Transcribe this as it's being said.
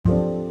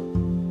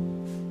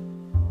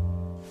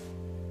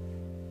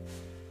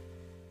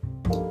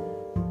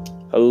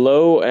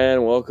Hello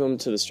and welcome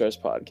to the Stress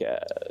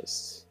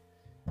Podcast.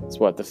 It's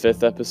the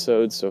fifth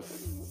episode, so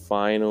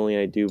finally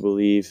I do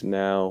believe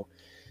now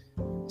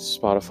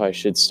Spotify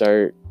should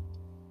start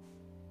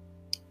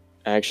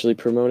actually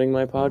promoting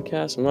my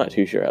podcast. I'm not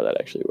too sure how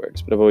that actually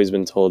works, but I've always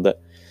been told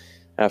that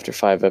after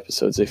 5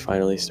 episodes they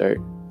finally start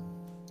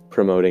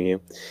promoting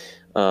you.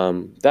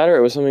 That or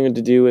it was something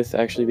to do with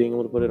actually being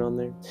able to put it on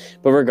there.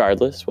 But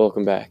regardless,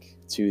 welcome back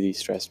to the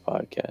Stress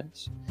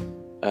Podcast.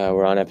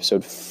 We're on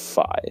episode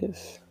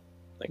 5.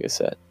 Like I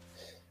said.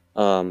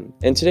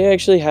 And today I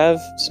actually have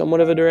somewhat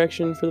of a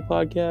direction for the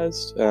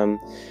podcast. I'm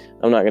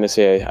not going to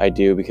say I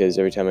do because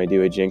every time I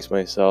do, I jinx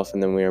myself.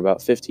 And then we're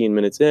about 15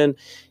 minutes in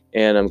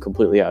and I'm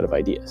completely out of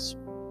ideas.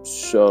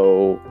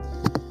 So,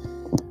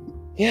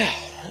 yeah.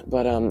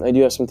 But I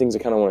do have some things I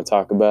kind of want to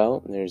talk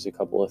about. There's a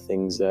couple of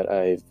things that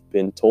I've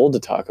been told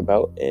to talk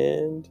about.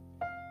 And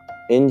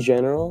in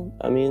general,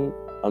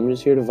 I'm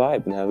just here to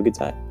vibe and have a good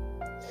time.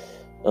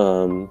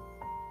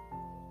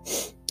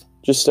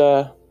 Just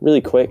really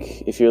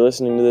quick, if you're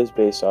listening to this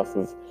based off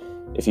of,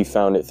 if you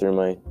found it through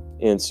my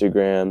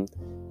Instagram,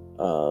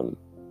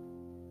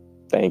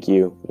 thank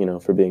you,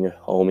 for being a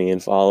homie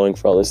and following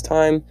for all this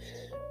time.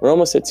 We're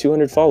almost at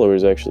 200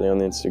 followers actually on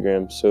the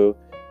Instagram, so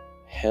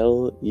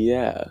hell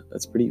yeah,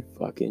 that's pretty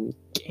fucking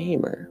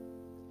gamer.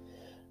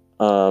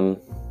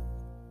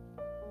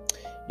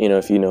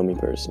 If you know me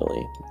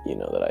personally, you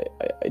know that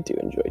I do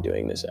enjoy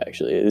doing this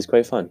actually. It is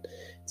quite fun.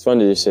 It's fun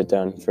to just sit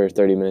down for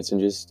 30 minutes and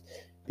just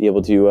be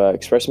able to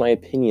express my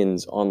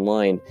opinions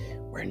online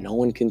where no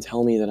one can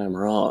tell me that I'm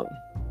wrong.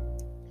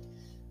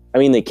 I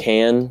mean, they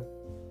can,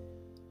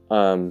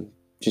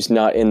 just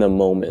not in the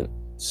moment,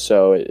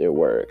 so it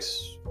works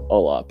a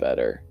lot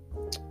better.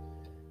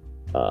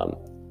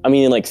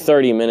 In like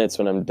 30 minutes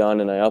when I'm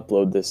done and I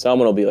upload this,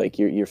 someone will be like,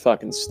 you're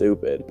fucking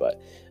stupid. But,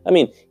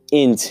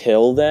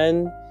 until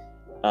then,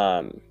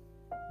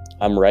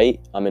 I'm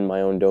right. I'm in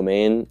my own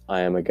domain.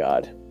 I am a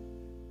god.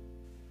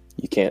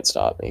 You can't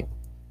stop me.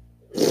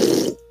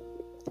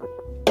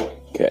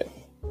 Okay.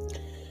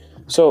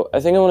 So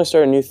I think I want to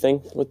start a new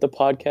thing with the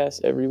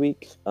podcast every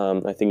week.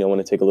 I think I want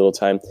to take a little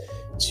time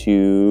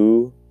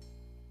to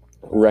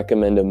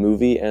recommend a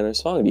movie and a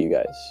song to you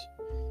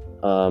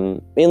guys.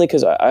 Mainly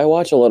because I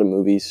watch a lot of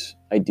movies.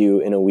 I do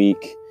in a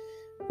week.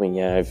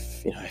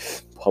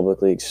 I've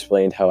publicly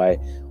explained how I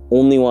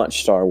only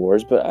watch Star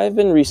Wars, but I've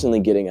been recently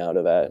getting out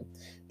of that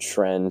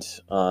trend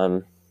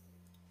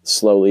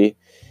slowly.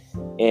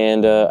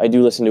 And I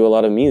do listen to a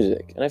lot of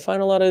music, and I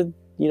find a lot of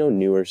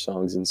newer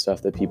songs and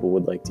stuff that people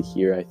would like to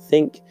hear. I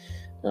think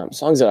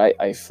songs that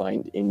I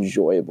find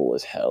enjoyable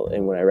as hell,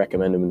 and when I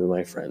recommend them to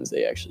my friends,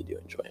 they actually do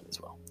enjoy them as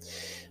well.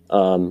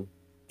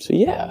 So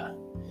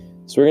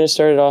we're going to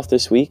start it off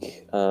this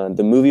week.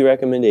 The movie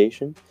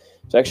recommendation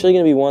is actually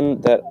going to be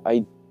one that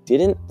I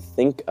didn't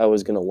think I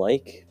was going to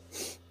like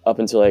up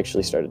until I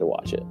actually started to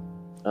watch it.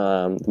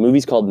 The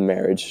movie's called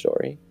Marriage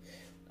Story.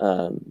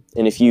 And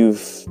if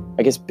you've,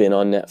 been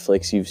on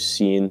Netflix, you've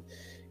seen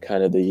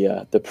kind of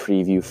the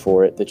preview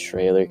for it, the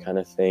trailer kind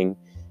of thing,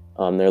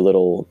 their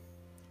little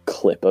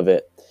clip of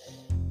it.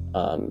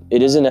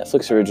 It is a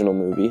Netflix original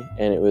movie,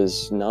 and it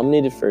was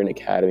nominated for an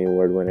Academy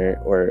Award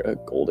winner or a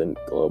Golden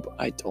Globe.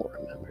 I don't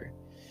remember.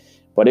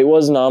 But it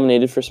was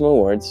nominated for some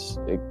awards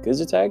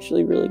because it's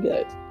actually really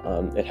good.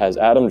 It has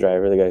Adam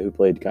Driver, the guy who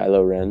played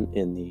Kylo Ren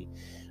in the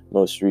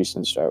most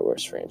recent Star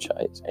Wars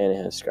franchise, and it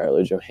has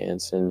Scarlett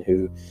Johansson,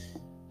 who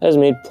has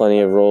made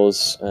plenty of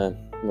roles,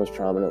 most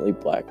prominently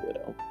Black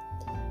Widow,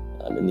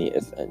 in the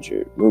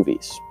Avenger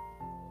movies.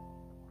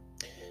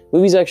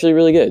 Movie's actually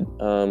really good.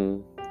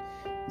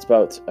 It's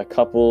about a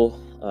couple,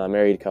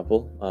 married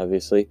couple,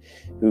 obviously,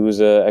 who's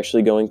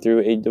actually going through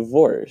a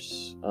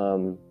divorce.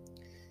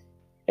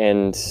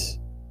 And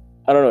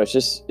I don't know, it's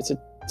a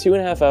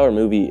 2.5 hour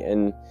movie,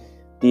 and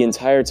the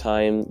entire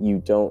time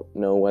you don't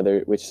know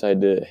which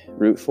side to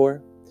root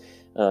for,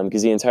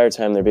 because the entire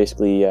time they're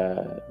basically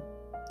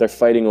they're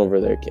fighting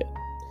over their kid.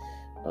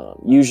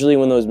 Usually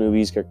when those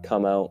movies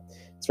come out,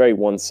 it's very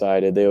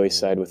one-sided. They always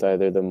side with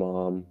either the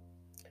mom.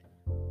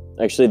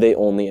 Actually, they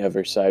only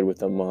ever side with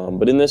the mom.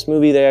 But in this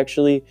movie, they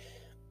actually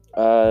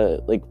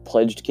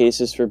pledged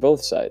cases for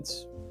both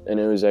sides, and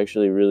it was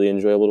actually really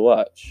enjoyable to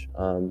watch.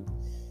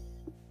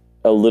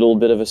 A little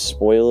bit of a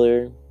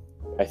spoiler.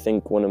 I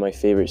think one of my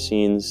favorite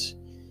scenes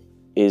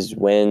is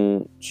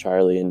when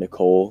Charlie and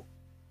Nicole,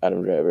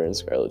 Adam Driver and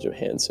Scarlett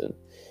Johansson,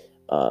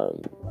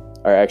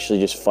 are actually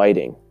just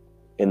fighting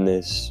in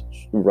this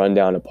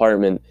rundown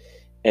apartment,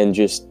 and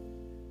just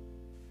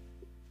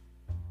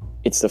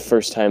it's the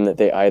first time that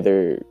they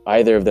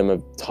either of them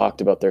have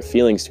talked about their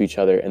feelings to each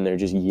other, and they're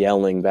just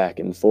yelling back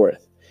and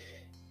forth,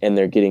 and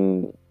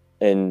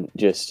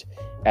just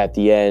at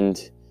the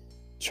end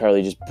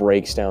Charlie just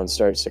breaks down,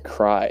 starts to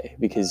cry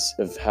because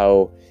of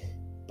how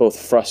both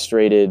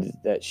frustrated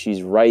that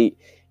she's right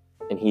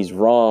and he's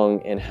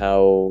wrong, and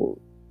how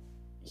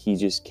he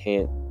just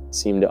can't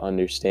seem to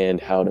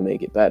understand how to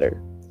make it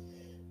better.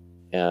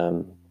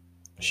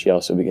 She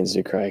also begins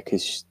to cry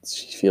because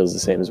she feels the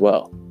same as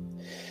well.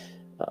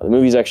 The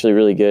movie's actually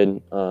really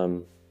good.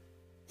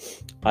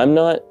 I'm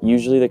not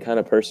usually the kind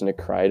of person to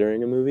cry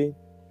during a movie.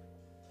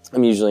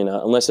 I'm usually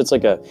not, unless it's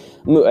like a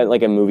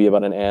movie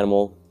about an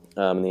animal,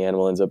 and the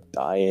animal ends up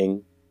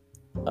dying.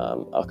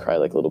 I'll cry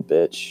like a little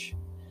bitch.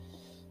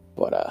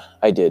 But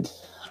I did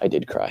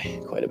cry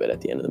quite a bit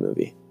at the end of the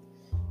movie,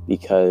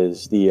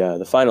 because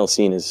the final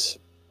scene is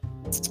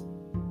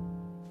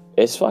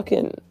it's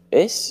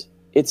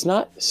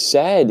not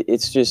sad.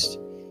 It's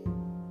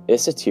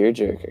a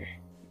tearjerker,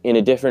 in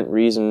a different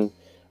reason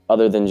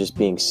other than just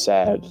being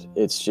sad.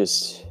 It's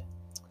just,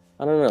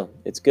 I don't know.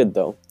 It's good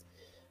though.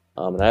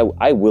 And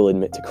I will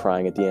admit to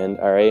crying at the end.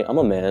 All right, I'm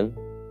a man.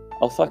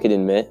 I'll fucking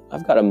admit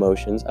I've got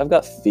emotions. I've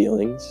got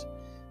feelings.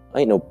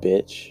 I ain't no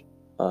bitch.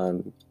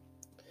 I'm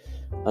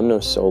no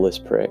soulless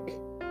prick.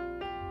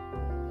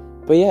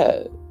 But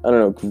yeah, I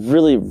don't know.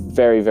 Really,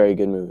 very, very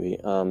good movie.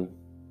 And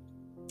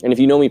if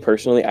you know me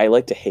personally, I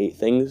like to hate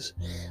things.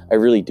 I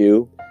really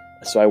do.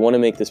 So I want to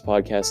make this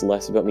podcast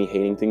less about me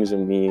hating things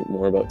and me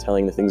more about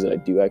telling the things that I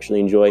do actually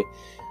enjoy.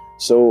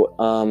 So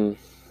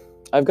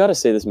I've got to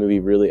say this movie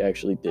really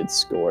actually did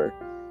score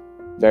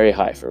very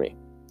high for me.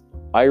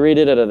 I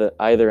rated it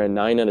either a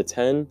 9 out of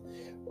 10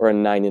 or a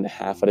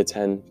 9.5 out of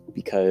 10,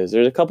 because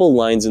there's a couple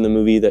lines in the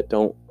movie that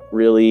don't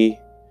really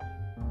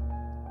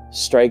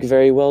strike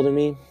very well to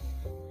me,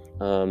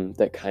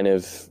 that kind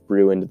of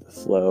ruined the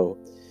flow.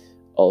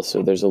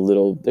 Also, there's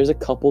a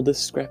couple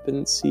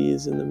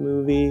discrepancies in the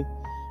movie,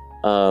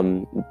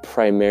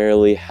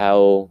 primarily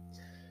how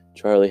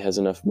Charlie has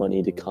enough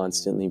money to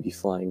constantly be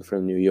flying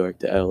from New York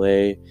to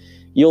LA.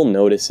 You'll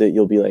notice it.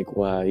 You'll be like,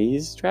 wow,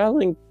 he's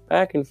traveling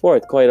back and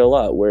forth quite a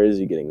lot. Where is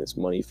he getting this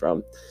money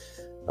from?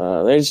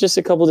 There's just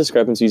a couple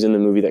discrepancies in the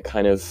movie that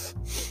kind of,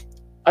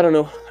 I don't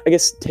know, I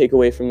guess take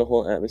away from the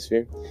whole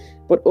atmosphere.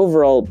 But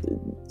overall,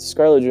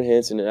 Scarlett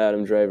Johansson and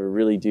Adam Driver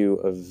really do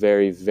a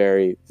very,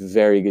 very,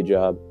 very good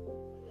job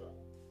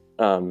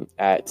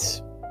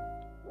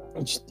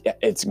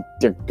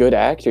they're good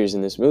actors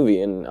in this movie,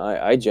 and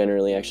I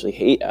generally actually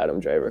hate Adam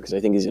Driver because I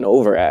think he's an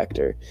over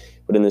actor.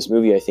 But in this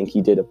movie, I think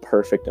he did a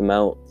perfect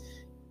amount,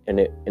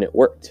 and it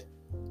worked.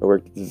 It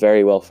worked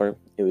very well for him.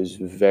 It was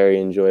very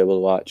enjoyable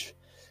to watch,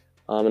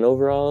 and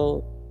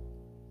overall,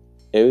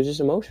 it was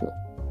just emotional.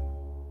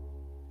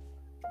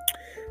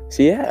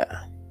 So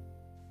yeah,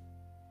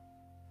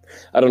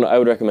 I don't know. I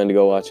would recommend to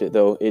go watch it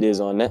though. It is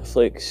on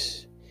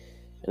Netflix.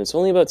 And it's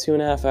only about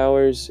 2.5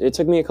 hours. It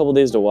took me a couple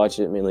days to watch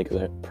it, mainly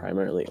because I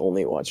primarily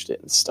only watched it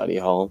in study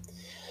hall.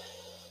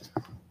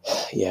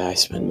 Yeah, I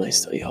spend my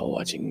study hall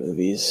watching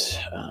movies,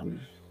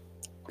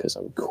 because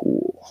I'm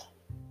cool.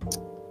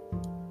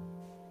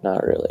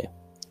 Not really.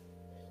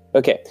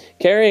 Okay,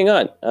 carrying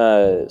on.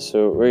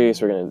 So we're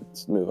going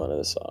to move on to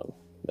the song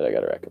that I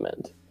got to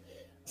recommend.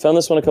 I found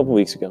this one a couple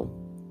weeks ago,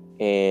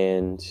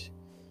 and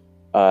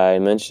I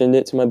mentioned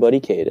it to my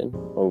buddy Caden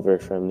over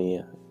from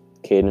the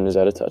Caden is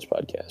Out of Touch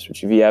podcast,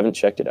 which if you haven't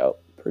checked it out,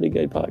 pretty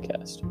good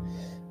podcast.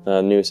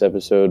 Newest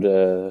episode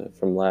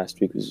from last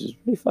week was just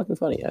really fucking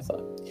funny, I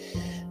thought.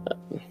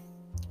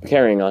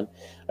 Carrying on,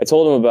 I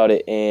told him about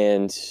it,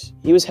 and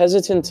he was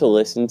hesitant to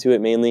listen to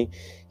it. Mainly,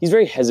 he's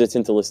very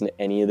hesitant to listen to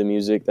any of the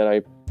music that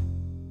I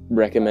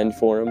recommend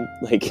for him.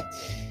 Like,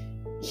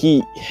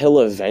 he'll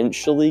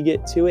eventually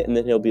get to it, and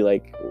then he'll be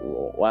like,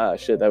 wow,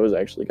 shit, that was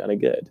actually kind of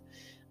good.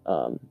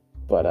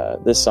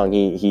 But this song,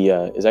 he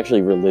is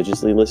actually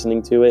religiously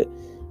listening to it.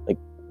 Like,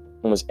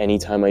 almost any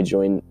time I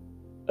join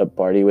a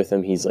party with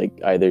him, he's like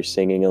either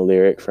singing a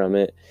lyric from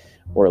it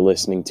or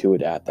listening to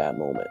it at that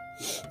moment.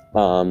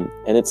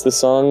 And it's the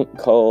song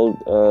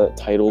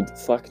titled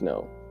Fuck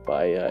No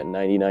by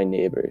 99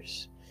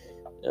 Neighbors,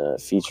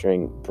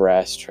 featuring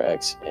Brass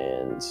Tracks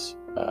and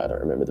I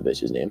don't remember the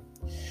bitch's name.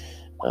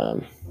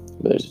 But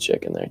there's a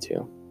chick in there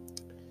too.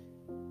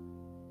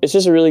 It's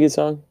just a really good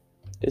song.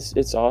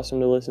 It's awesome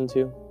to listen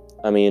to.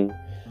 I mean,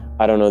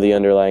 I don't know the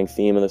underlying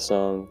theme of the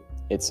song.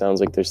 It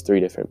sounds like there's 3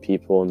 different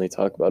people and they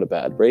talk about a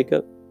bad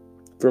breakup,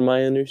 from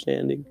my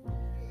understanding.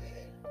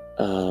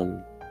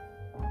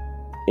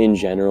 In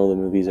general, the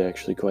movie's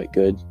actually quite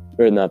good.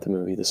 Or not the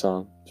movie, the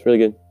song. It's really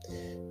good.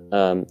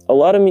 A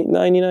lot of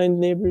 99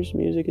 Neighbors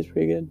music is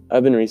pretty good.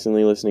 I've been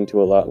recently listening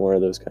to a lot more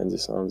of those kinds of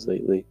songs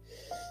lately.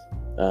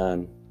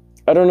 I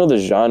don't know the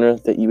genre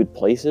that you would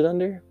place it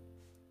under,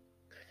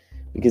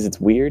 because it's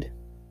weird.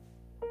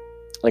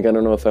 Like, I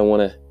don't know if I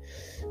want to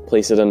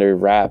place it under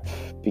rap,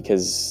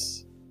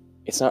 because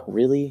it's not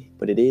really,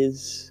 but it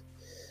is.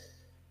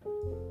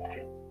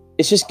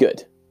 It's just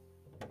good.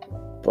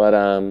 But,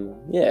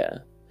 yeah.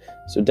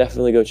 So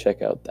definitely go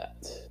check out that.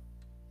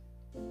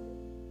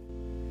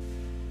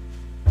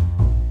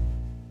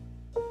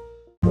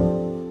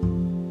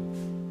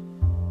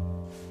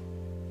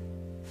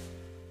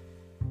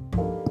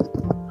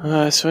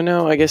 So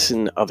now, I guess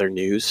in other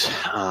news,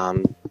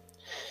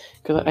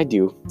 because I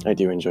do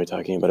enjoy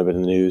talking about a bit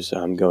of the news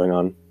going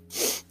on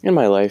in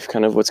my life,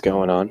 kind of what's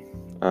going on.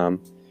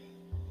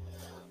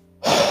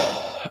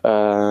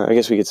 I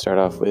guess we could start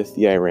off with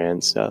the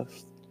Iran stuff.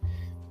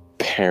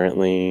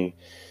 Apparently,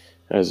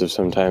 as of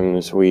sometime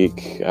this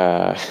week,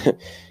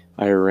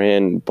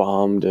 Iran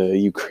bombed a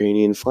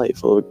Ukrainian flight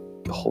full of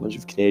a whole bunch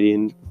of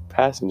Canadian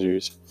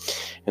passengers,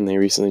 and they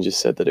recently just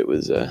said that it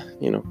was,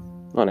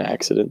 on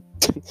accident,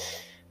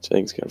 which I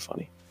think is kind of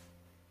funny.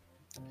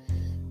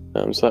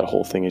 So that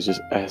whole thing is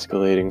just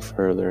escalating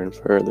further and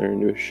further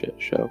into a shit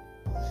show.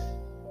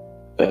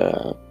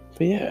 But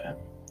yeah,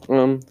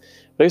 I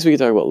guess we could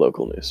talk about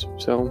local news.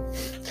 So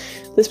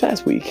this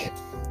past week,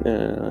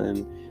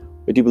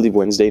 I do believe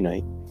Wednesday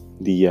night,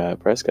 the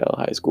Presque Isle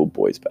High School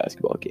boys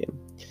basketball game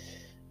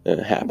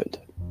happened.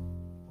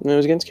 And it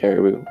was against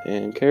Caribou,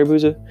 and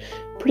Caribou's a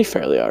pretty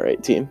fairly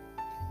alright team.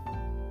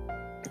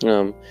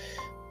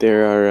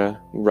 They're our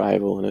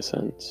rival in a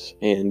sense,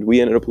 and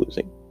we ended up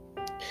losing.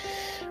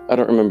 I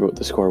don't remember what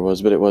the score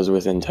was, but it was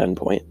within 10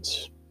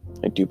 points,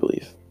 I do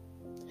believe.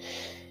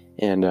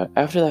 And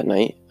after that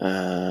night,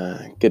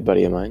 a good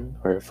buddy of mine,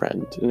 or a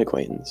friend, an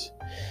acquaintance,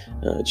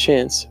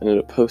 Chance, ended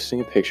up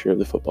posting a picture of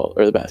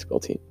the basketball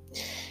team.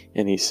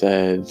 And he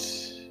said,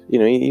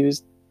 he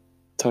was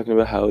talking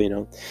about how,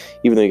 even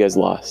though you guys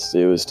lost,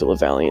 it was still a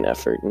valiant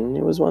effort, and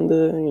it was one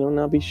to,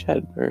 not be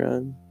shamed,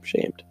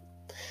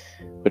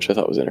 which I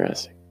thought was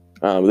interesting.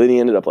 But then he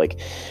ended up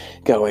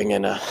going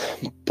and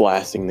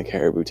blasting the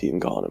Caribou team,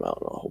 calling them out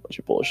and a whole bunch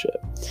of bullshit.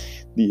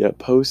 The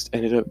post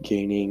ended up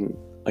gaining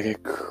a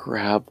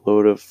crap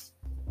load of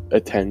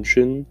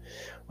attention,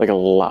 a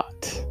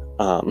lot.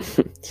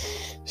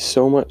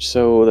 So much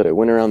so that it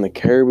went around the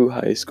Caribou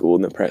High School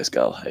and the Presque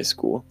Isle High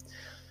School,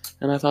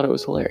 and I thought it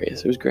was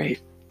hilarious. It was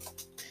great.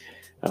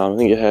 I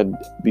think it had,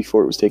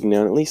 before it was taken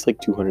down, at least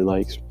 200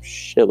 likes,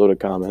 shitload of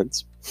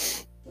comments.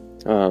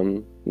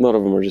 A lot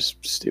of them were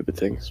just stupid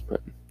things,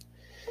 but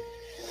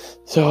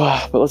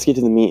let's get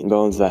to the meat and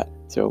bones of that.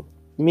 So,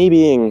 me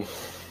being,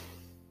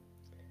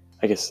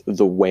 I guess,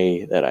 the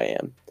way that I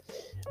am,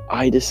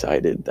 I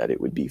decided that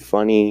it would be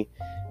funny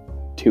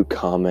to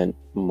comment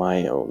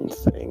my own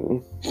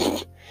thing.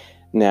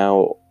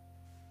 Now,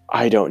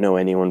 I don't know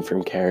anyone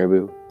from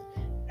Caribou,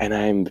 and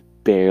I'm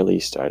barely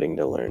starting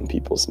to learn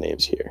people's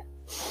names here.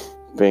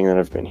 Being that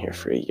I've been here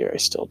for a year, I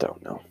still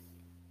don't know.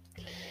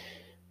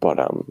 But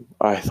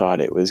I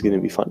thought it was going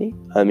to be funny.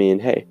 I mean,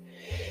 hey.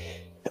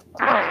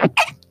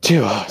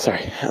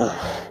 Sorry.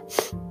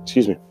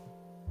 Excuse me.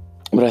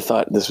 But I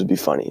thought this would be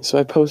funny. So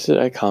I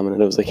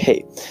commented, I was like,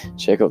 hey,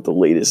 check out the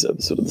latest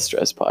episode of the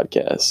Stress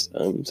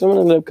Podcast. Someone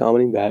ended up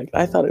commenting back.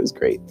 I thought it was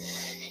great.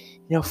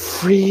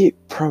 Free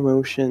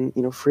promotion,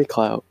 free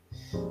clout.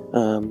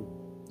 I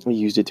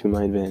used it to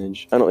my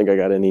advantage. I don't think I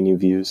got any new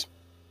views.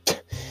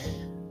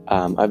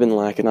 I've been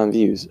lacking on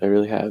views. I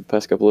really have.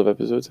 Past couple of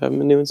episodes haven't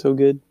been doing so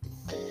good.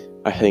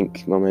 I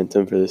think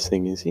momentum for this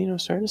thing is,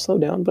 starting to slow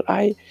down, but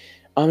I'm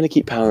going to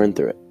keep powering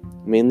through it.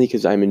 Mainly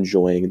because I'm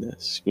enjoying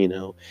this,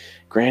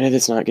 Granted,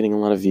 it's not getting a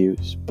lot of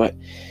views, but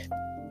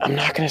I'm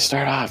not going to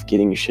start off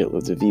getting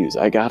shitloads of views.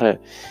 I gotta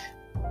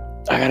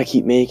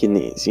keep making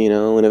these,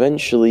 and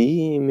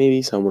eventually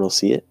maybe someone will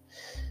see it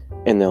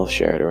and they'll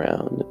share it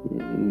around,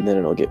 and then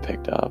it'll get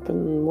picked up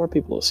and more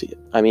people will see it.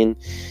 I mean,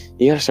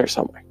 you got to start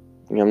somewhere.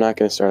 I'm not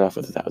going to start off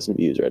with 1,000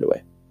 views right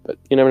away, but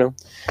you never know.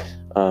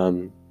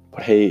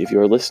 But hey, if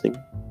you're listening,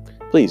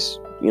 please,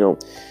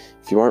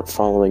 if you aren't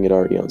following it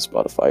already on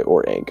Spotify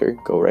or Anchor,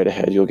 go right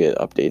ahead. You'll get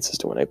updates as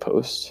to when I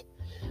post.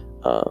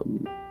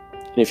 And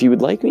if you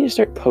would like me to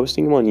start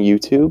posting them on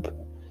YouTube,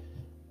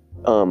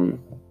 I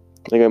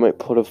might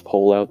put a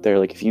poll out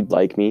there. If you'd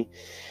like me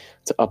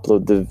to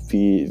upload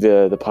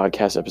the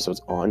podcast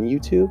episodes on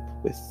YouTube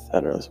with,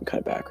 I don't know, some kind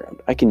of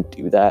background, I can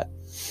do that.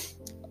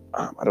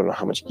 I don't know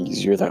how much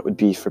easier that would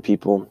be for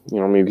people.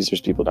 Maybe because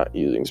there's people not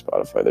using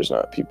Spotify. There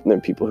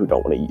are people who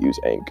don't want to use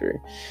Anchor.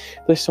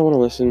 If they still want to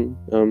listen,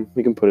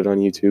 we can put it on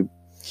YouTube.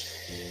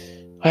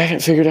 I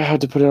haven't figured out how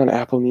to put it on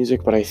Apple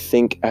Music, but I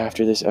think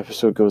after this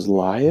episode goes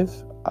live,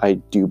 I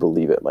do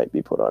believe it might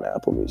be put on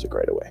Apple Music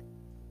right away.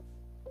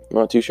 I'm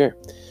not too sure,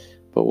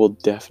 but we'll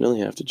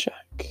definitely have to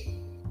check.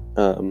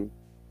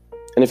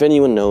 And if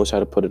anyone knows how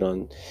to put it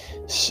on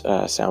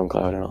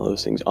SoundCloud and all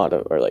those things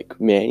auto or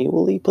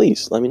manually,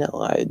 please let me know.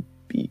 I'd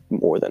be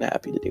more than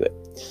happy to do it.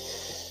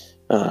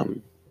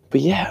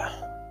 But yeah.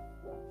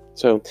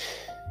 So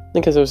I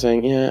think as I was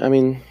saying, I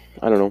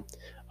don't know.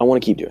 I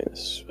want to keep doing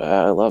this.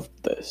 I love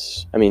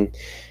this.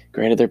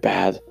 Granted they're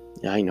bad.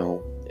 Yeah, I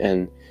know.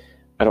 And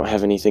I don't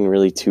have anything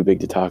really too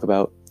big to talk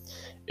about.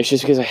 It's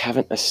just because I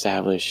haven't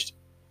established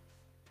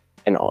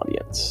an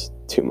audience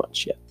too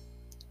much yet.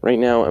 Right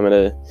now I'm at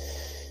a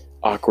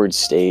awkward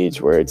stage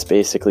where it's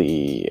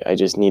basically I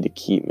just need to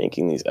keep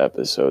making these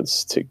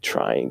episodes to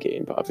try and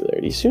gain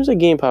popularity. As soon as I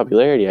gain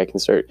popularity, I can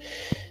start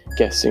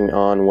guessing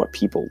on what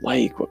people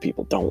like, what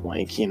people don't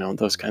like,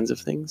 those kinds of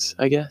things,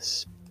 I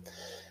guess.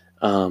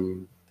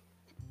 Because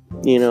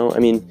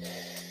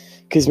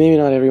maybe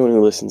not everyone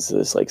who listens to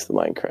this likes the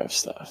Minecraft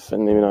stuff,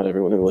 and maybe not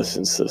everyone who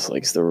listens to this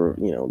likes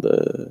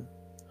the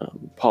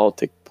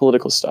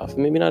political stuff,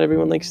 and maybe not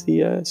everyone likes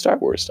the Star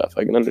Wars stuff.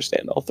 I can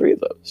understand all three of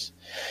those.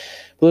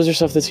 But those are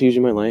stuff that's huge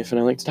in my life, and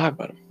I like to talk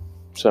about them.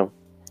 So,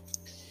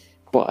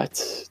 but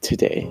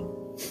today,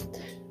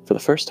 for the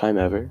first time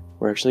ever,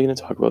 we're actually going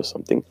to talk about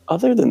something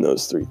other than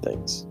those three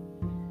things.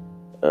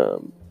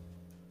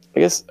 I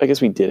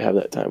guess we did have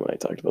that time when I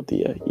talked about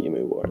the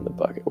emu war and the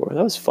bucket war.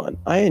 That was fun.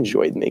 I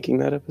enjoyed making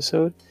that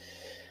episode.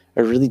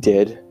 I really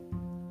did.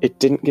 It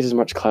didn't get as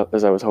much clout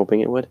as I was hoping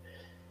it would.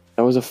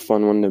 That was a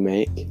fun one to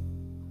make.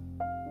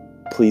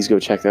 Please go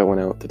check that one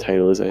out. The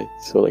title is I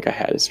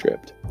had it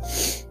stripped.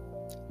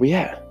 But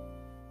yeah,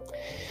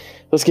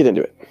 let's get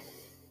into it.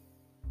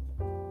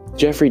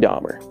 Jeffrey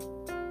Dahmer,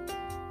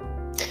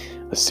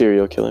 a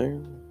serial killer,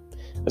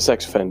 a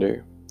sex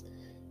offender,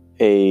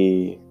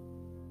 a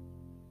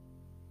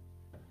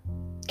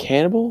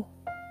cannibal,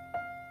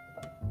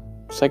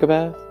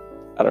 psychopath.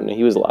 I don't know.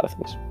 He was a lot of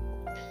things.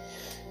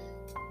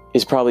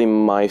 Is probably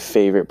my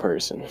favorite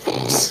person.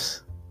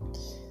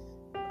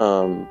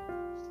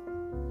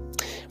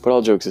 But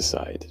all jokes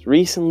aside,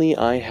 recently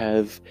I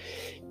have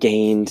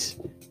gained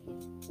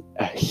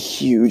a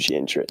huge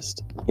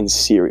interest in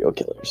serial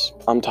killers.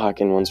 I'm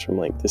talking ones from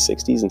like the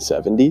 60s and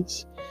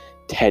 70s.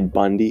 Ted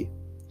Bundy,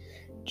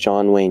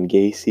 John Wayne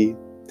Gacy,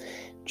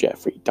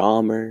 Jeffrey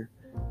Dahmer.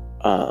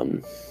 I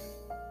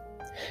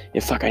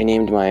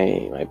named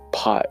my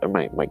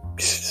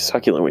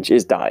succulent, which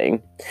is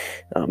dying.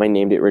 I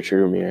named it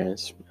Richard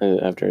Ramirez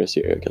after a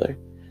serial killer.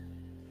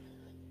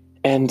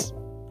 And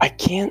I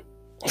can't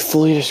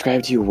fully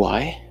describe to you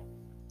why.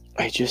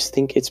 I just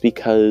think it's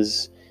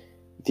because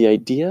the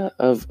idea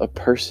of a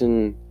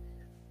person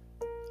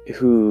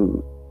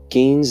who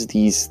gains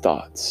these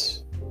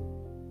thoughts,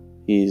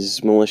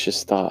 these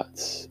malicious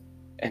thoughts,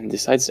 and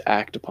decides to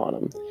act upon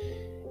them,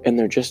 and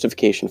their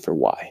justification for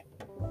why.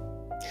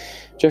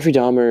 Jeffrey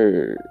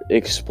Dahmer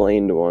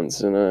explained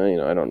once, and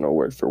I don't know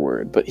word for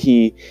word, but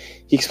he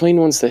explained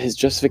once that his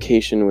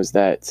justification was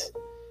that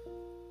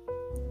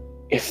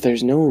if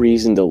there's no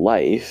reason to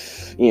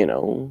life,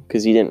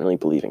 because he didn't really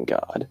believe in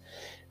God,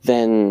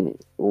 then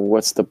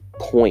what's the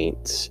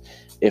point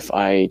if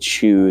I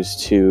choose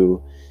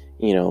to,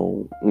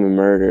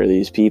 murder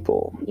these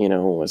people?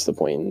 What's the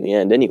point in the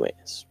end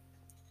anyways?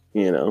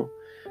 And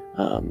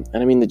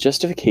I mean, the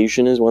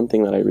justification is one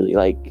thing that I really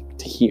like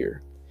to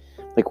hear.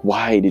 Like,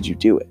 why did you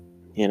do it?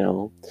 I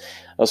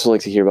also like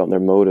to hear about their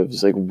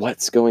motives, like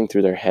what's going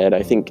through their head.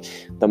 I think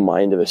the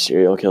mind of a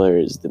serial killer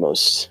is the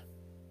most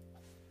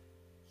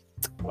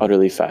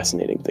utterly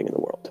fascinating thing in the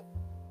world.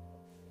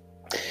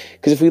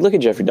 Because if we look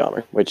at Jeffrey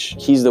Dahmer, which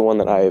he's the one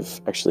that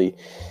I've actually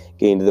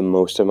gained the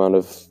most amount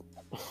of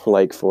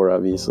like for,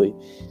 obviously,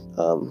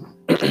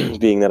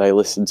 being that I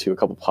listened to a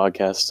couple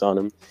podcasts on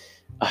him,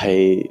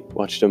 I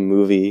watched a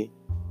movie,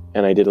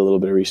 and I did a little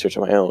bit of research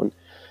on my own.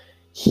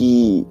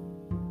 He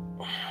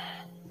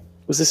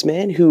was this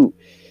man who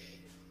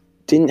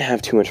didn't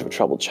have too much of a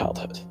troubled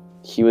childhood.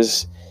 He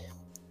was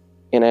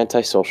an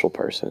antisocial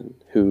person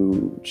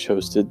who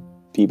chose to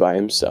be by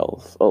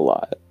himself a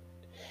lot.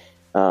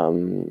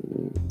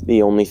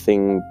 The only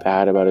thing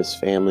bad about his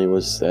family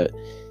was that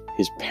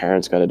his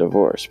parents got a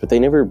divorce, but they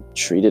never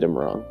treated him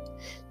wrong.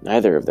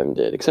 Neither of them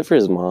did, except for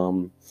his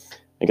mom.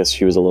 I guess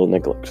she was a little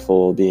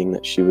neglectful, being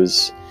that she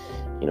was,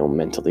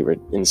 mentally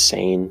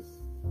insane.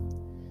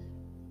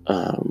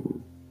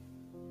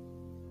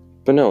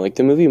 But no, like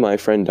the movie My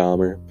Friend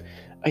Dahmer,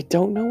 I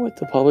don't know what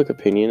the public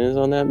opinion is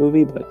on that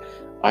movie, but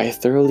I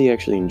thoroughly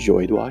actually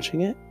enjoyed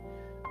watching it.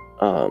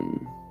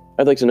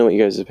 I'd like to know what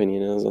you guys'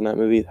 opinion is on that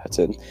movie.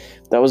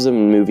 That was the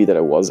movie that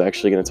I was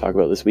actually going to talk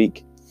about this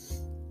week.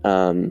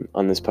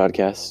 On this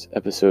podcast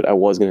episode, I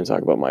was going to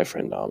talk about My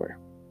Friend Dahmer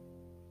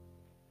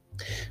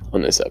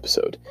on this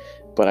episode,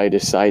 but I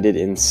decided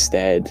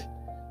instead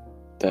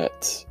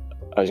that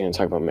I was going to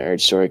talk about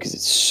Marriage Story because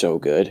it's so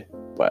good.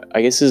 But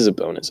I guess this is a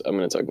bonus. I'm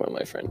going to talk about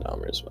My Friend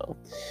Dahmer as well.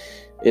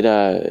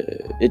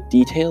 It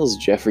details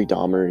Jeffrey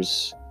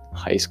Dahmer's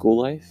high school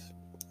life.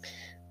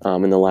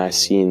 And the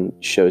last scene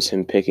shows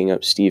him picking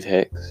up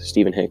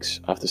Stephen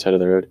Hicks off the side of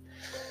the road.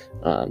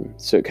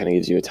 So it kind of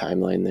gives you a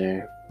timeline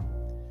there.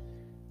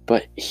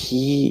 But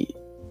he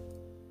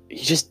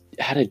just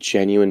had a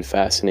genuine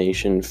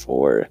fascination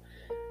for,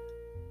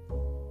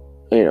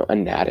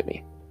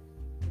 anatomy.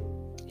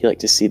 He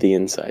liked to see the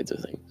insides of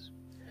things.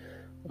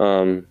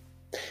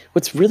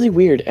 What's really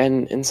weird,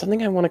 and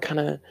something I want to kind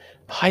of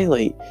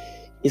highlight,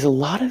 is a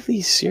lot of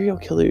these serial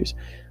killers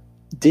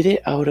did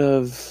it out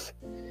of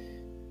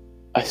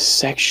a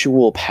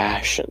sexual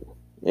passion.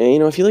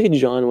 And, if you look at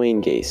John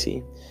Wayne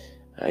Gacy,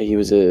 he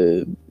was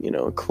a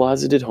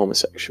closeted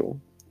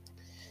homosexual.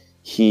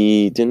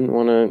 He didn't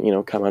want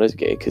to, come out as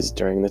gay because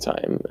during the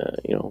time,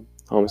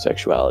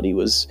 homosexuality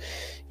was,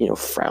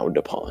 frowned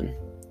upon.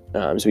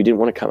 So he didn't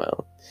want to come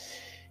out.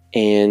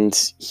 And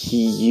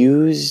he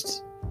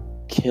used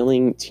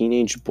killing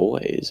teenage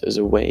boys as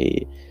a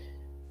way.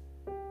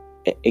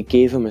 It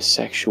gave him a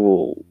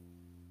sexual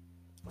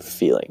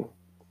feeling,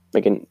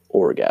 like an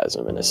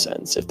orgasm in a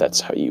sense, if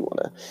that's how you want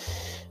to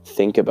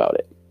think about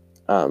it.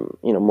 And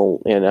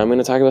I'm going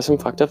to talk about some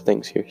fucked up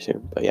things here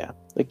soon, but yeah,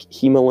 like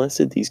he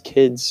molested these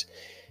kids.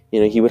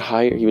 He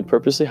would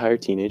purposely hire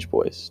teenage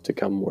boys to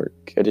come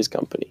work at his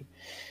company,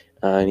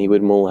 and he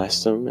would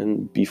molest them,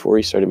 and before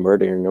he started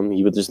murdering them,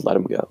 he would just let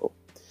them go.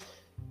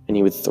 And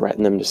he would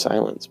threaten them to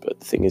silence, but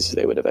the thing is,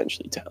 they would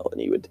eventually tell,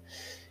 and he would,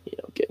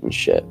 get in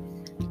shit.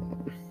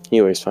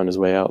 He always found his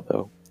way out,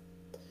 though.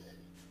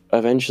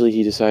 Eventually,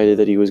 he decided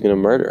that he was going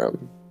to murder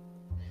him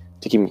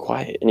to keep him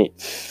quiet, and it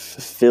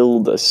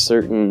fulfilled a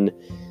certain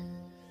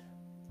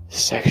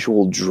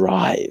sexual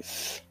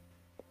drive,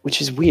 which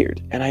is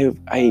weird, and I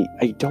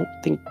don't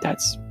think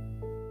that's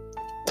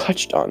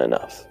touched on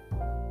enough.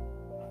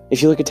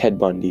 If you look at Ted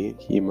Bundy,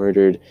 he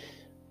murdered,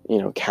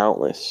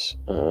 countless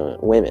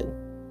women,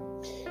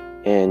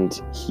 and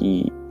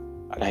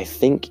I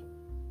think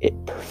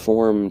it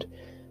performed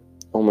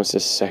almost a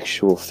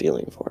sexual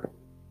feeling for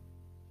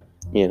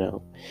him,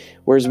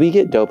 whereas we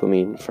get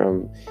dopamine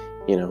from,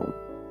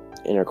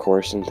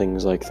 intercourse and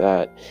things like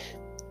that.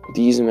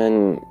 These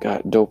men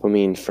got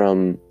dopamine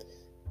from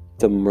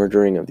the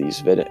murdering of these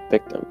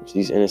victims,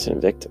 these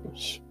innocent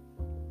victims,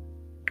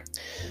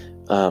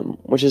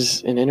 which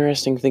is an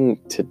interesting thing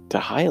to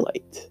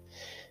highlight.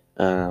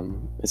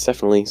 It's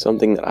definitely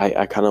something that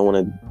I kind of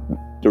want to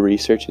do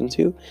research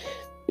into.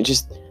 It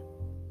just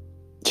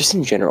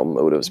in general,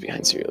 motives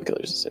behind serial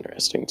killers is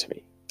interesting to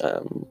me.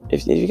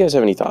 If you guys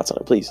have any thoughts on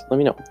it, please let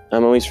me know.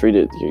 I'm always free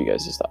to hear you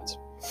guys' thoughts.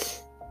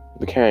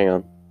 But carrying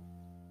on,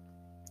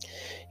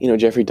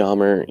 Jeffrey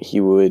Dahmer,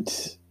 he would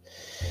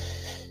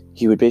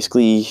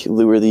basically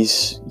lure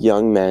these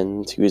young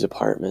men to his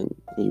apartment.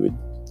 He would,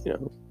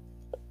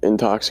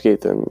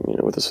 intoxicate them,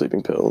 with a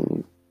sleeping pill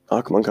and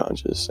knock them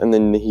unconscious, and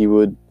then he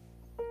would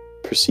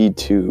proceed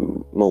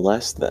to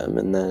molest them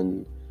and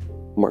then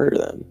murder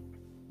them,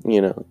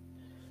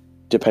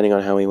 depending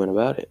on how he went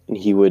about it. And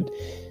he would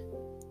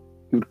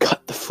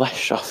cut the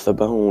flesh off the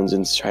bones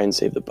and try and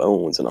save the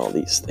bones and all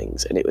these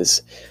things. And it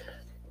was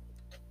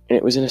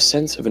in a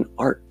sense of an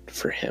art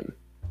for him.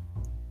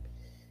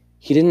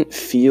 He didn't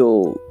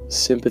feel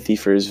sympathy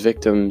for his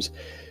victims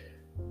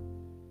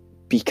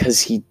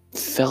because he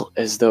felt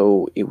as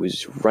though it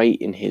was right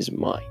in his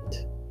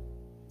mind.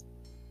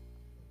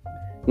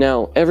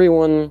 Now,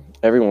 everyone,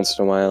 every once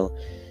in a while,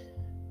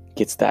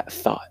 gets that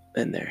thought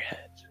in their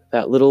head,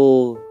 that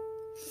little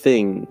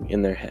thing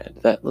in their head,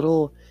 that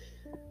little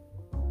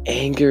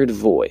angered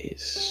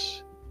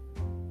voice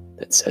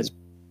that says,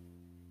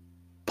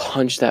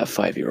 punch that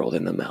 5-year-old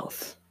in the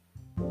mouth.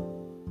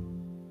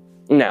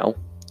 Now,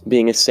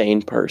 being a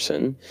sane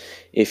person,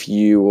 if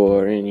you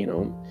are,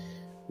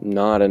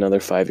 not another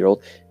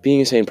 5-year-old,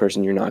 being a sane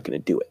person, you're not going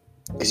to do it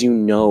because you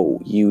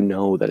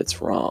know that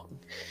it's wrong.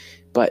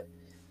 But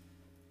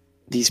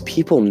these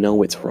people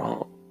know it's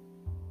wrong,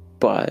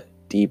 but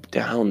deep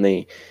down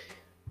they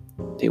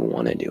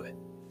want to do it.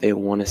 They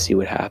want to see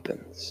what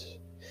happens,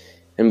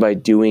 and by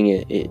doing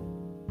it,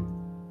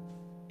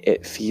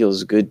 it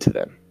feels good to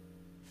them.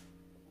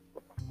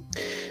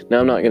 Now,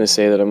 I'm not going to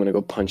say that I'm going to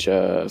go punch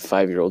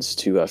 5-year-olds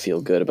to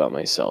feel good about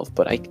myself,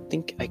 but I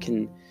think I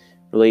can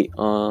relate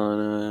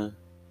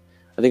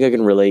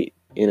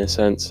in a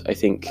sense. I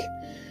think,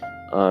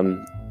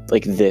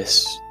 like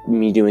this,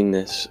 me doing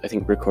this, I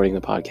think recording the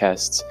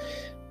podcasts,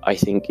 I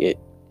think it,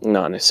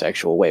 not in a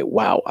sexual way.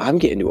 Wow, I'm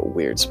getting to a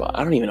weird spot.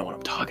 I don't even know what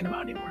I'm talking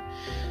about anymore.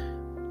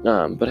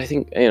 But I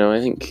think, I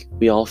think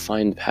we all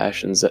find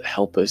passions that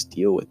help us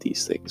deal with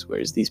these things,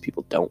 whereas these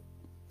people don't,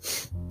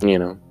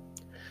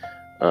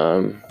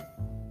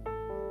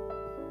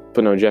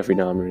 But no, Jeffrey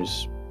Dahmer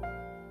is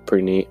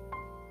pretty neat.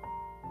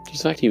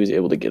 Just the fact he was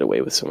able to get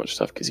away with so much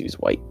stuff because he was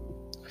white.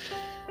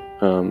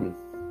 I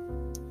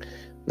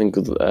think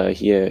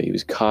he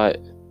was caught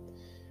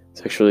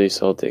sexually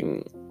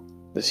assaulting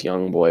this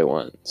young boy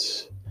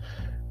once,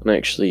 and I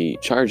actually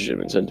charged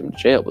him and sent him to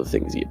jail. But the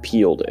thing is, he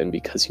appealed, and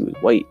because he was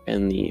white,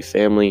 and the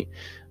family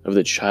of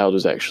the child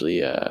was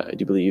actually, I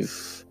do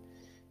believe,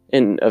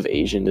 of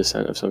Asian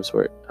descent of some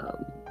sort,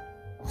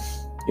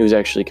 it was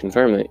actually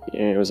confirmed that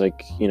it was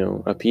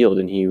appealed,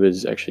 and he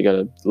was actually got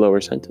a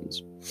lower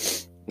sentence,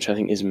 which I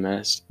think is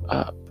messed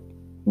up.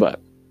 But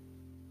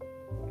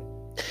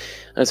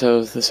that's how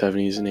the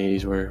 70s and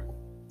 80s were.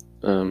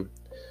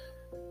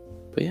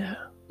 But yeah,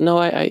 no,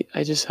 I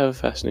just have a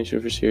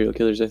fascination for serial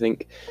killers, I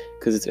think,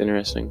 because it's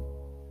interesting.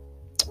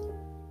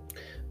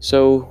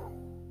 So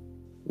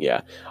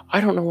yeah,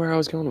 I don't know where I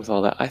was going with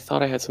all that. I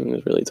thought I had something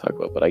to really talk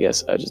about, but I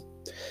guess I just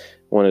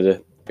wanted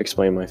to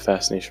explain my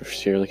fascination for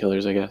serial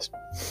killers, I guess.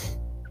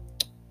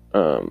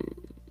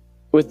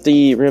 With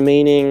the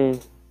remaining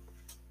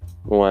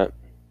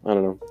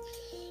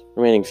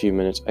few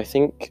minutes, I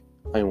think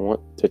I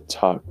want to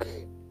talk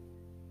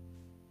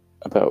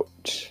about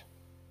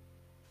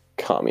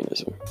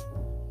communism.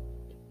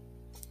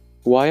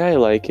 Why I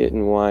like it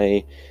and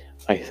why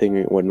I think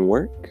it wouldn't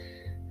work,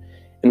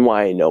 and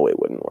why I know it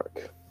wouldn't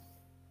work.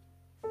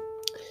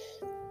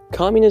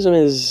 Communism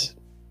is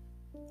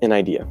an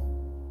idea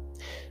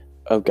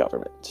of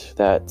government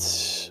that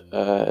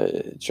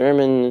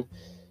German,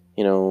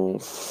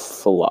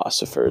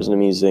 philosophers, and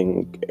I'm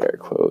using air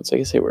quotes, I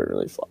guess they weren't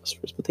really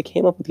philosophers, but they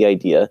came up with the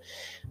idea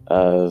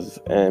of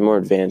a more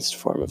advanced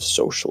form of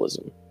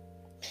socialism.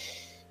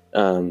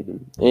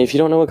 And if you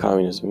don't know what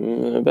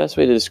communism, the best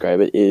way to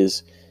describe it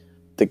is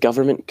the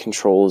government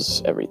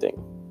controls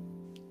everything.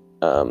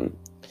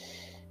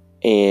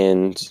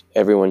 And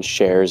everyone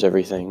shares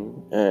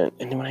everything. And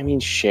when I mean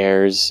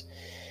shares,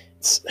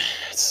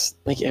 it's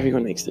like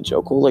everyone makes the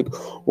joke,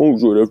 oh,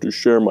 so I'd have to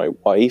share my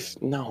wife.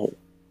 No.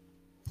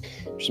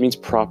 It just means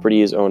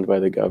property is owned by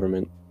the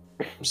government.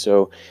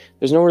 So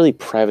there's no really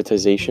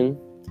privatization.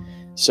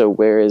 So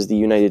whereas the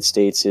United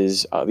States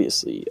is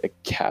obviously a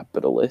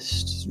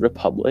capitalist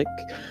republic,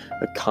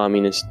 a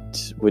communist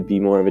would be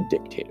more of a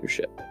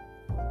dictatorship.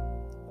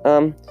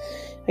 I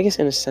guess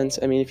in a sense,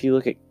 I mean, if you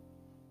look at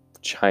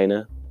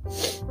China,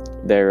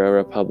 they're a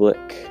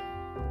republic.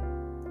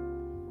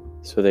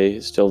 So they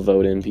still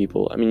vote in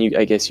people. I mean,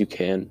 I guess you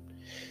can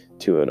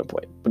to a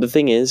point. But the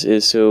thing is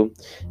so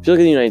if you look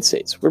at the United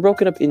States, we're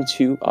broken up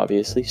into,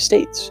 obviously,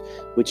 states,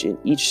 which in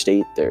each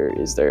state there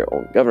is their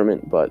own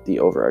government, but the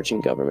overarching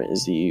government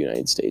is the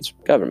United States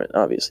government.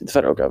 Obviously, the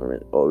federal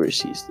government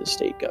oversees the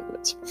state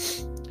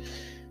governments.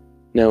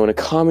 Now, in a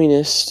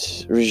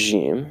communist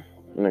regime,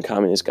 in a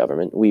communist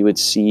government, we would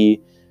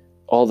see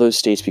all those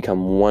states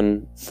become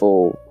one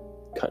full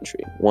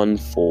country, one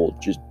full,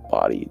 just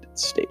bodied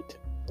state.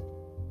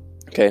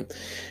 Okay,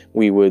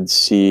 we would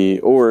see,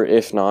 or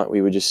if not,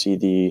 we would just see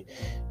the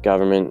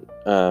government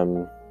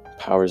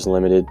powers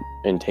limited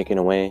and taken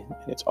away,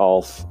 and it's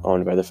all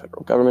owned by the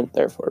federal government,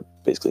 therefore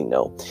basically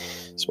no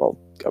small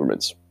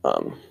governments. I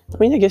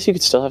mean, I guess you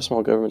could still have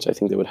small governments. I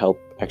think that would help,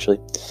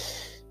 actually.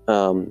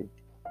 And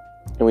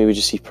we would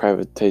just see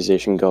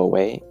privatization go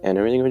away, and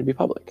everything would be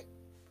public,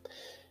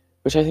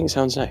 which I think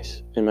sounds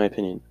nice, in my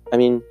opinion. I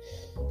mean,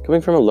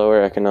 coming from a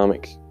lower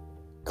economic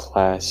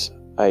class,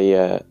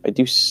 I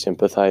do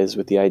sympathize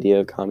with the idea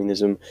of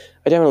communism.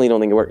 I definitely don't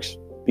think it works,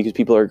 because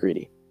people are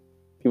greedy.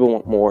 People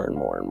want more and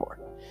more and more.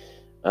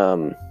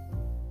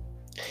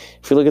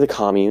 If we look at the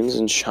communes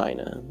in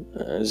China,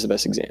 this is the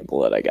best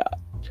example that I got.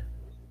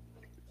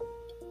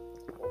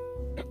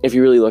 If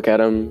you really look at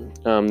them,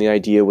 the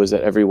idea was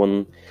that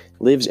everyone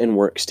lives and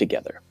works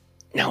together.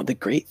 Now, the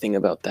great thing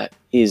about that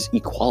is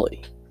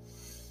equality.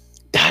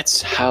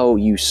 That's how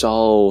you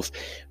solve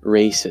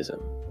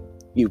racism.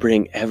 You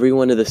bring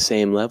everyone to the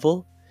same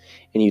level,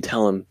 and you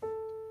tell them,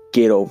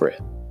 get over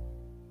it.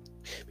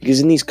 Because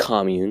in these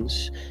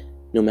communes,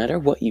 no matter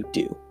what you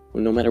do,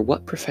 no matter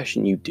what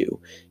profession you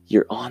do,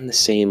 you're on the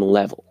same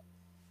level.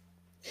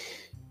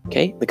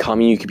 Okay? The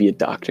commune, you could be a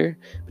doctor,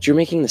 but you're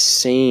making the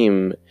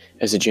same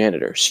as a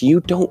janitor. So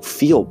you don't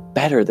feel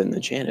better than the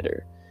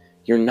janitor.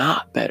 You're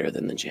not better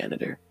than the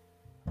janitor.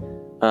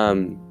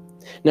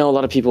 Now, a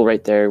lot of people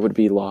right there would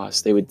be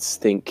lost. They would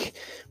think,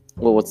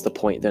 well, what's the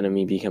point then of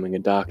me becoming a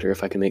doctor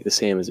if I can make the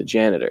same as a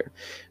janitor?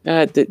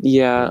 That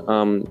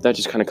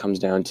just kind of comes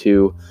down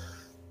to,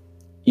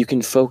 you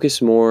can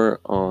focus more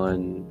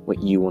on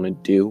what you want to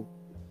do,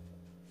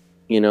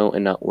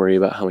 and not worry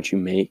about how much you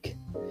make.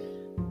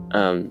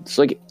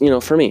 So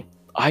for me,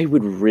 I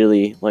would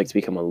really like to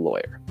become a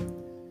lawyer.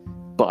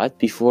 But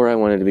before I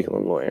wanted to become a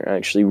lawyer, I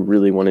actually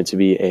really wanted to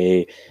be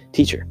a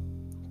teacher.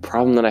 The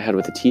problem that I had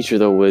with a teacher,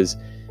 though, was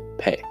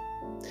pay.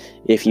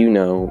 If you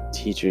know,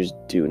 teachers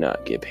do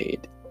not get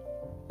paid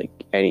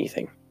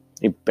anything.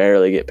 They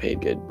barely get paid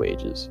good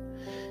wages.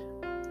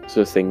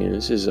 So the thing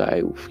is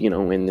I,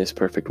 in this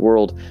perfect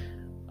world,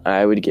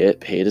 I would get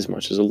paid as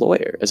much as a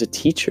lawyer, as a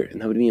teacher, and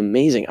that would be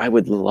amazing. I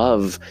would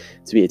love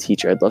to be a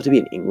teacher. I'd love to be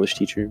an English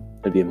teacher.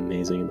 That'd be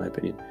amazing, in my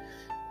opinion.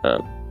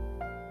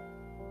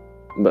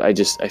 But I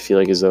feel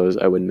like as though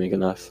I wouldn't make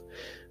enough,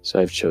 so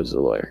I've chosen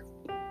a lawyer.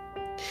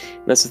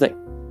 And that's the thing.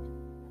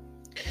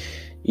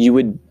 You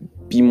would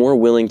be more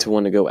willing to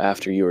want to go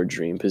after your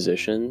dream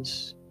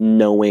positions,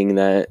 knowing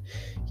that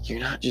you're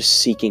not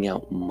just seeking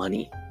out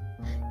money.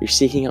 You're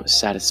seeking out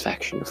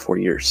satisfaction for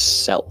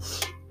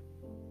yourself.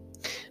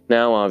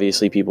 Now,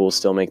 obviously, people will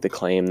still make the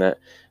claim that,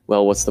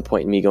 well, what's the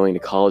point in me going to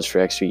college for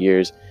extra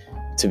years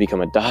to become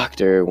a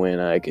doctor when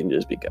I can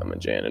just become a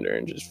janitor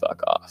and just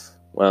fuck off?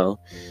 Well,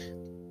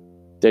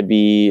 there'd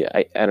be,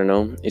 I don't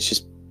know, it's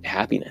just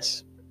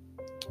happiness.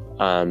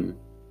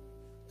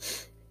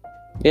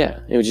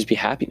 It would just be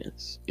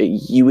happiness.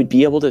 You would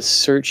be able to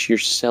search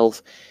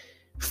yourself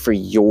for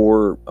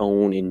your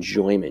own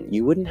enjoyment.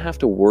 You wouldn't have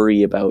to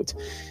worry about,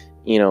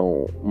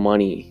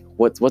 money.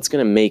 What's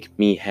going to make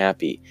me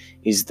happy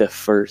is the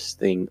first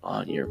thing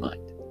on your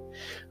mind.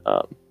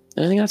 And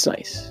I think that's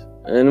nice.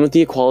 And with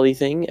the equality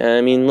thing,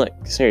 I mean, look,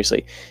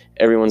 seriously,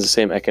 everyone's the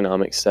same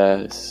economic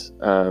status.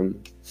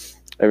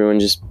 Everyone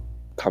just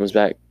comes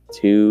back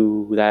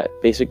to that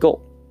basic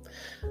goal.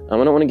 I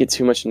don't want to get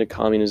too much into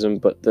communism,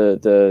 but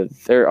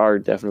there are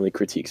definitely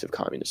critiques of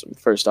communism.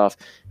 First off,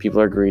 people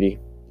are greedy.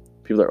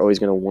 People are always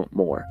going to want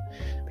more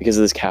because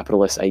of this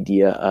capitalist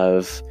idea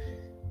of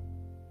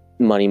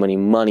money, money,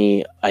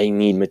 money. I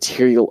need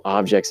material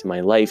objects in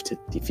my life to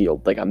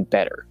feel like I'm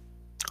better.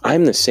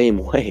 I'm the same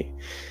way.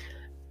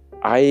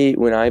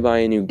 When I buy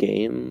a new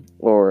game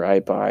or I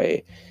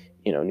buy,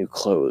 new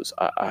clothes,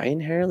 I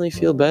inherently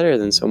feel better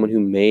than someone who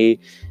may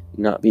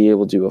not be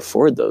able to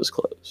afford those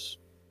clothes.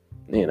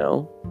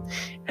 And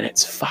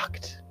it's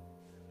fucked.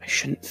 I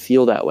shouldn't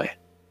feel that way.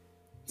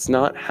 It's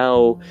not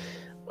how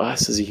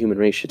us as a human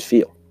race should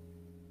feel.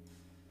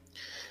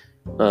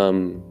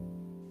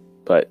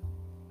 But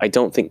I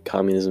don't think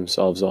communism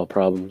solves all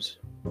problems.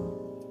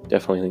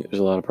 Definitely think there's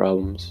a lot of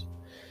problems.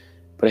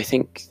 But I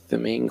think the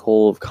main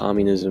goal of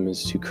communism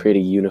is to create a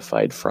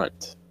unified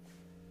front,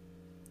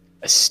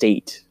 a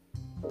state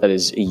that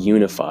is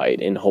unified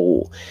and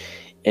whole,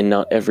 and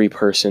not every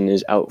person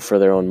is out for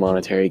their own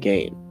monetary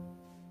gain.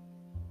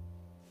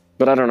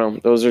 But I don't know,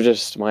 those are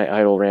just my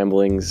idle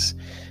ramblings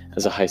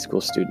as a high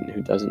school student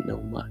who doesn't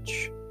know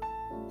much.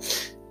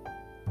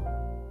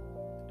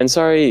 And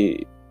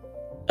sorry,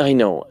 I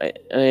know,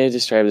 I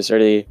described this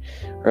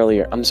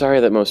earlier. I'm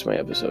sorry that most of my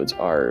episodes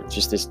are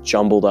just this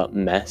jumbled up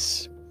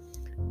mess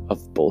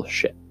of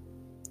bullshit.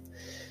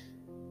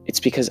 It's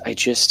because I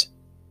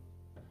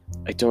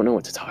don't know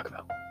what to talk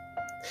about.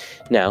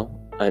 Now,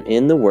 I'm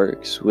in the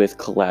works with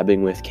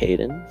collabing with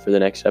Caden for the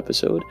next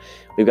episode.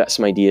 We've got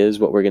some ideas.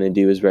 What we're going to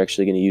do is we're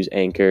actually going to use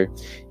Anchor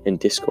and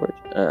Discord.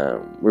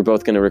 We're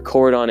both going to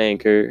record on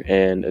Anchor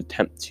and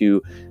attempt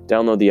to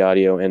download the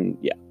audio and,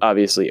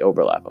 obviously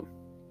overlap them.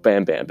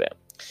 Bam, bam, bam.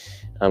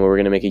 We're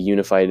going to make a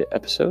unified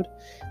episode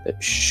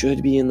that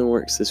should be in the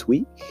works this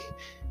week.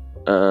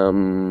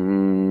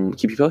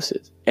 Keep you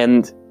posted.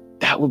 And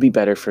that will be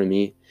better for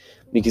me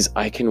because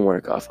I can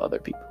work off other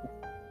people.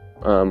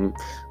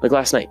 Like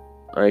last night,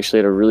 I actually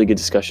had a really good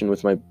discussion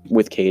with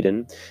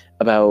Caden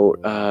about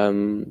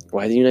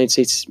why the United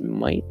States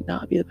might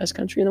not be the best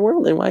country in the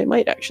world and why it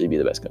might actually be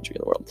the best country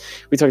in the world.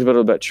 We talked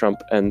about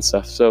Trump and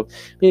stuff. So,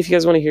 if you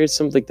guys want to hear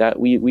something like that,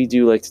 we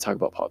do like to talk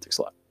about politics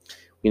a lot.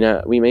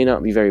 We may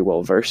not be very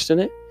well versed in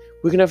it.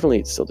 We can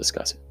definitely still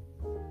discuss it.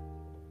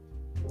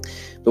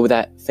 But with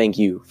that, thank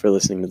you for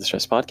listening to the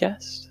Stress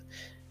Podcast.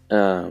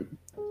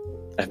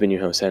 I've been your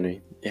host,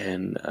 Henry,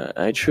 and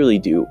I truly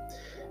do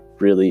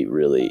really,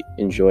 really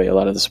enjoy a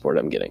lot of the support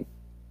I'm getting.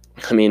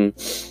 I mean,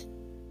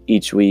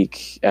 each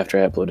week after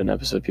I upload an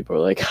episode, people are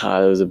like, that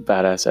was a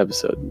badass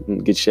episode,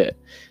 good shit.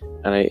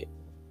 And I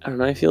don't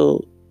know, I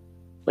feel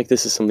like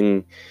this is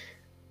something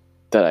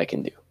that I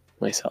can do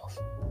myself.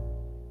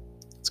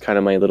 It's kind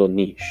of my little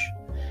niche,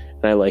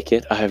 and I like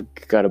it. I've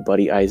got a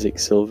buddy, Isaac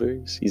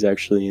Silvers. He's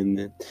actually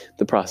in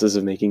the process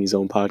of making his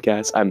own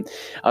podcast.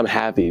 I'm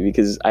happy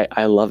because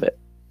I love it.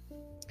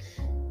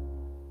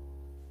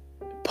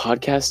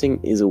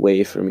 Podcasting is a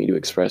way for me to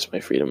express my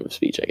freedom of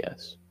speech, I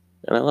guess,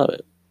 and I love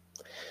it.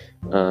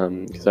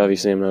 Because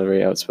obviously I'm not a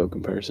very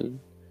outspoken person.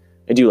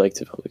 I do like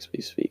to public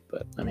speak,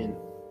 but I mean,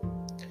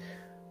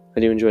 I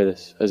do enjoy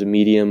this as a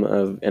medium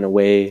and a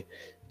way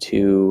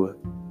to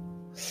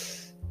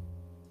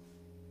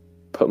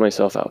put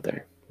myself out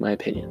there, my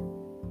opinion.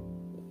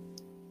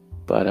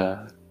 But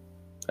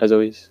as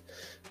always,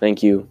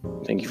 thank you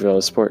for all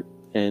the support,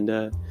 and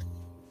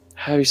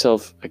have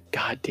yourself a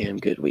goddamn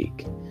good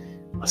week.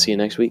 I'll see you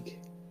next week.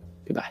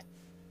 Goodbye.